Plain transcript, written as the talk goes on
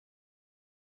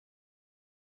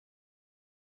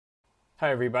Hi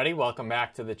everybody, welcome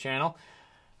back to the channel.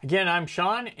 Again, I'm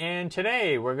Sean, and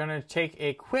today we're going to take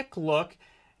a quick look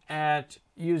at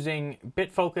using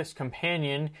Bitfocus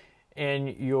Companion in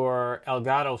your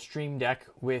Elgato Stream Deck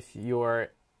with your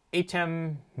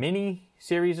ATEM Mini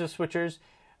series of switchers,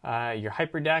 your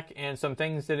Hyperdeck, and some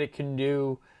things that it can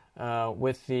do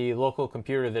with the local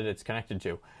computer that it's connected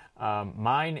to.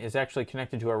 Mine is actually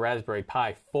connected to a Raspberry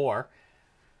Pi 4.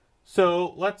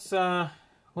 So let's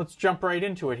jump right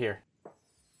into it here.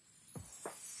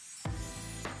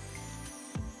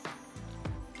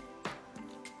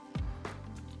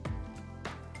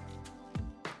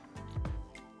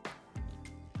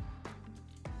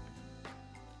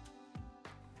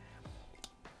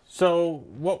 So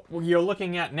what you're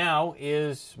looking at now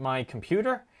is my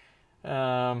computer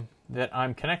that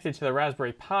I'm connected to the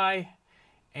Raspberry Pi,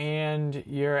 and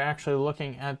you're actually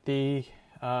looking at the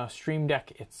Stream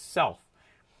Deck itself.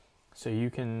 So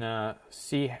you can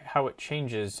see how it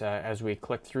changes as we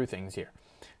click through things here.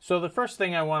 So the first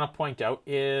thing I want to point out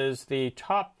is the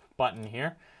top button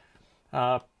here,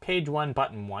 page 1,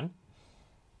 button 1.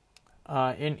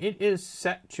 And it is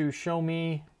set to show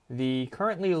me the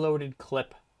currently loaded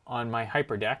clip on my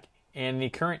Hyperdeck and the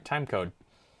current time code.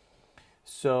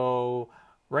 So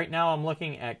right now I'm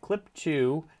looking at clip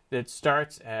 2 that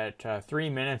starts at 3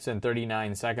 minutes and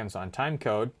 39 seconds on time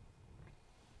code.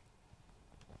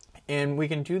 And we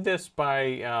can do this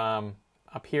by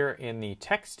up here in the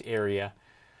text area.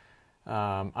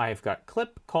 I've got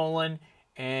clip, colon,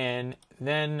 and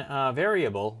then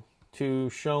variable to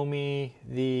show me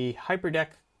the Hyperdeck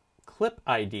clip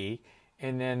ID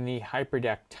and then the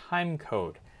Hyperdeck time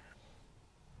code.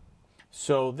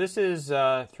 So this is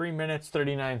 3 minutes,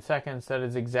 39 seconds. That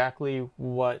is exactly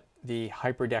what the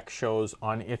Hyperdeck shows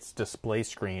on its display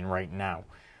screen right now.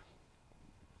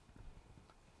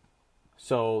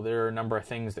 So there are a number of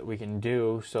things that we can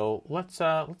do. So let's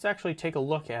actually take a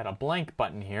look at a blank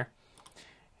button here.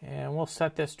 And we'll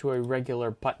set this to a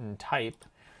regular button type.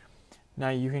 Now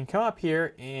you can come up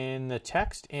here in the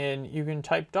text and you can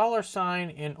type $sign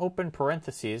in open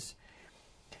parentheses.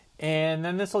 And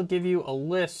then this will give you a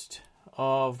list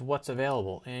of what's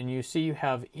available. And you see you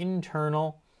have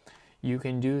internal. You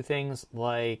can do things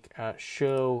like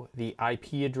show the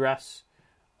IP address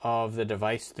of the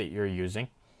device that you're using.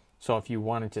 So if you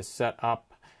wanted to set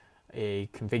up a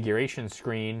configuration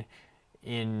screen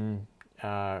in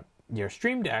your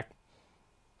Stream Deck,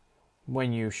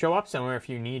 when you show up somewhere, if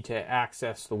you need to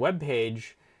access the web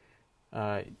page,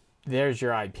 there's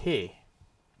your IP.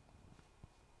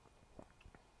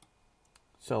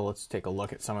 So let's take a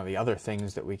look at some of the other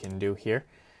things that we can do here.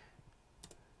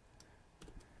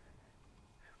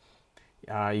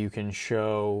 You can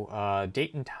show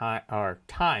date and time, or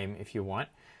time if you want.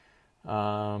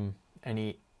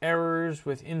 Any errors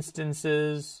with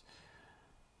instances.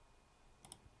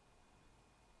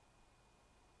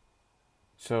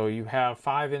 So you have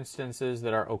 5 instances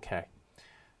that are okay.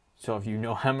 So if you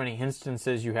know how many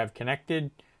instances you have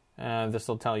connected, this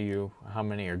will tell you how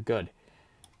many are good.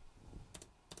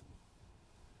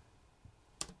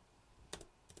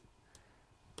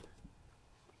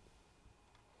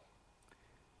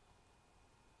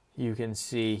 You can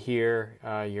see here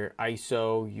your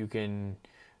ISO. You can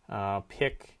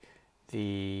pick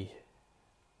the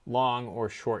long or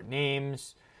short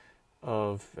names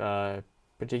of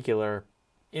particular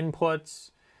inputs.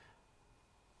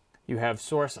 You have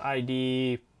source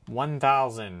ID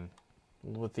 1000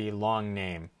 with the long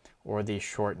name or the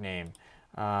short name.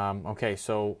 Okay,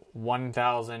 so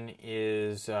 1000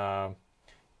 is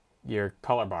your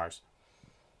color bars.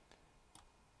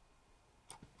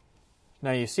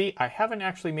 Now you see, I haven't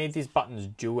actually made these buttons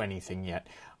do anything yet.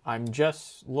 I'm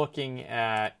just looking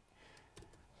at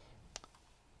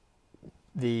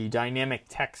the dynamic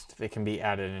text that can be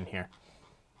added in here.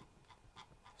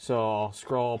 So I'll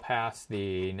scroll past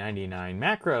the 99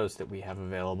 macros that we have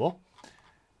available.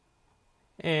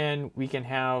 And we can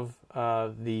have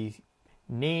the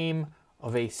name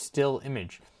of a still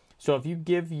image. So if you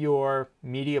give your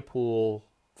media pool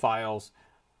files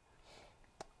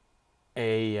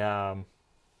a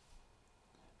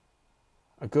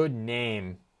good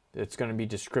name that's going to be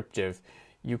descriptive,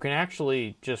 you can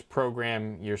actually just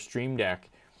program your Stream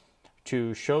Deck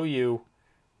to show you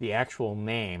the actual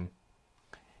name.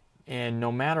 And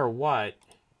no matter what,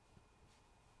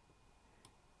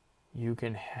 you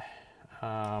can,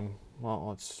 well,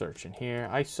 let's search in here.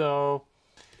 ISO.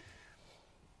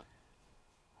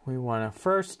 We want to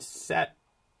first set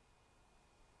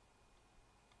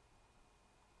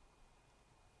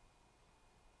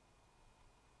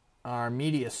our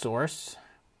media source,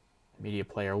 media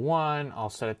player 1.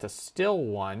 I'll set it to still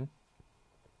 1.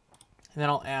 And then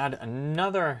I'll add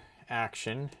another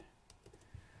action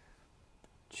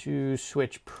to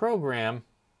switch program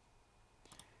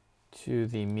to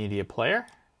the media player.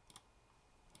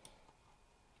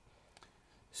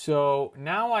 So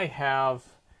now I have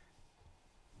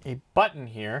a button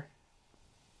here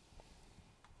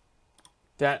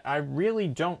that I really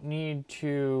don't need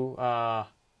to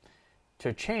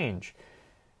change.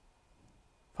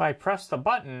 If I press the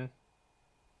button,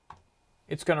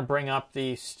 it's going to bring up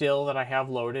the still that I have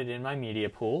loaded in my media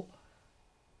pool.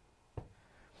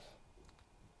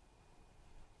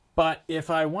 But if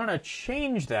I want to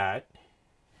change that,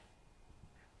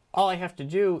 all I have to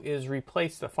do is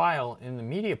replace the file in the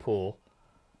media pool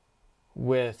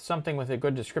with something with a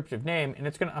good descriptive name, and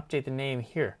it's going to update the name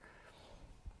here.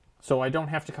 So I don't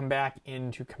have to come back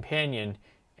into Companion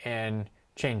and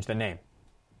change the name.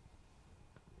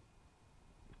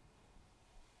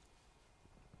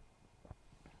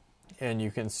 And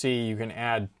you can see you can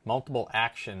add multiple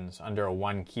actions under a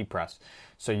one key press.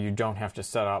 So you don't have to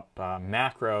set up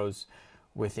macros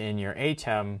within your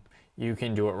ATEM. You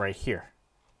can do it right here.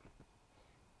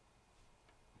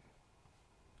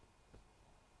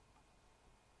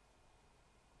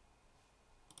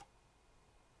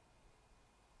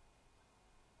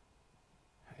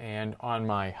 And on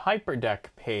my Hyperdeck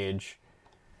page,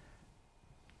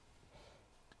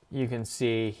 you can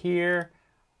see here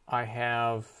I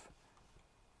have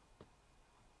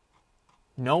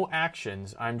no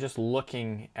actions. I'm just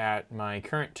looking at my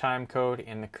current time code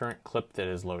and the current clip that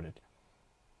is loaded.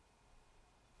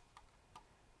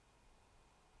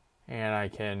 And I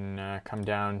can come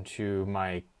down to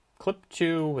my clip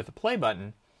 2 with the play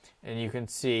button, and you can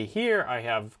see here I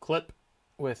have clip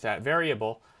with that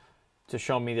variable to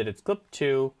show me that it's clip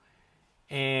 2,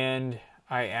 and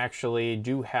I actually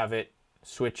do have it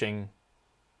switching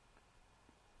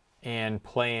and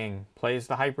plays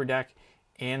the Hyperdeck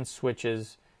and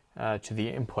switches to the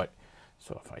input.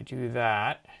 So if I do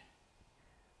that,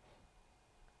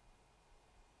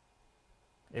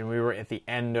 and we were at the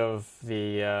end of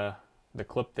the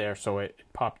clip there, so it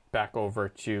popped back over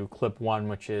to clip 1,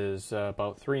 which is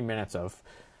about 3 minutes of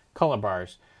color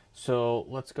bars. So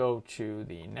let's go to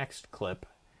the next clip.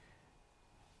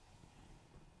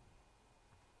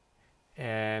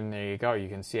 And there you go. You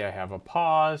can see I have a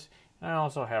pause, and I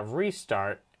also have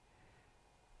restart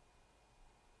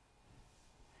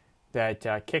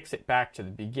that kicks it back to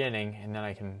the beginning, and then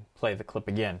I can play the clip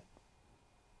again.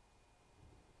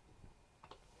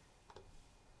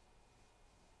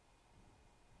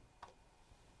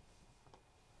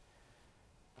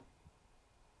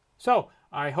 So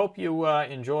I hope you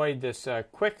enjoyed this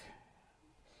quick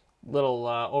little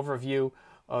overview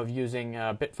of using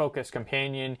Bitfocus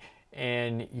Companion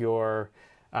and your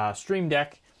Stream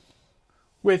Deck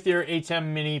with your ATEM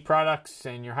Mini products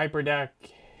and your Hyperdeck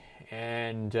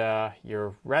and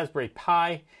your Raspberry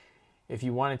Pi. If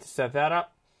you wanted to set that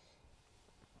up,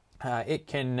 it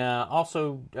can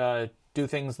also do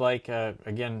things like,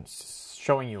 again,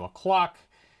 showing you a clock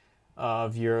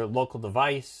of your local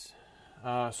device.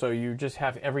 So you just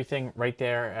have everything right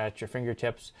there at your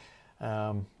fingertips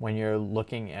when you're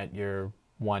looking at your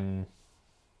one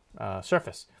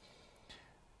surface.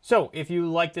 So if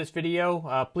you like this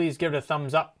video, please give it a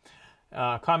thumbs up.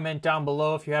 Comment down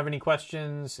below if you have any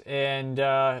questions, and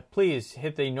please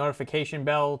hit the notification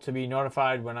bell to be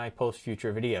notified when I post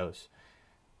future videos.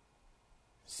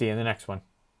 See you in the next one.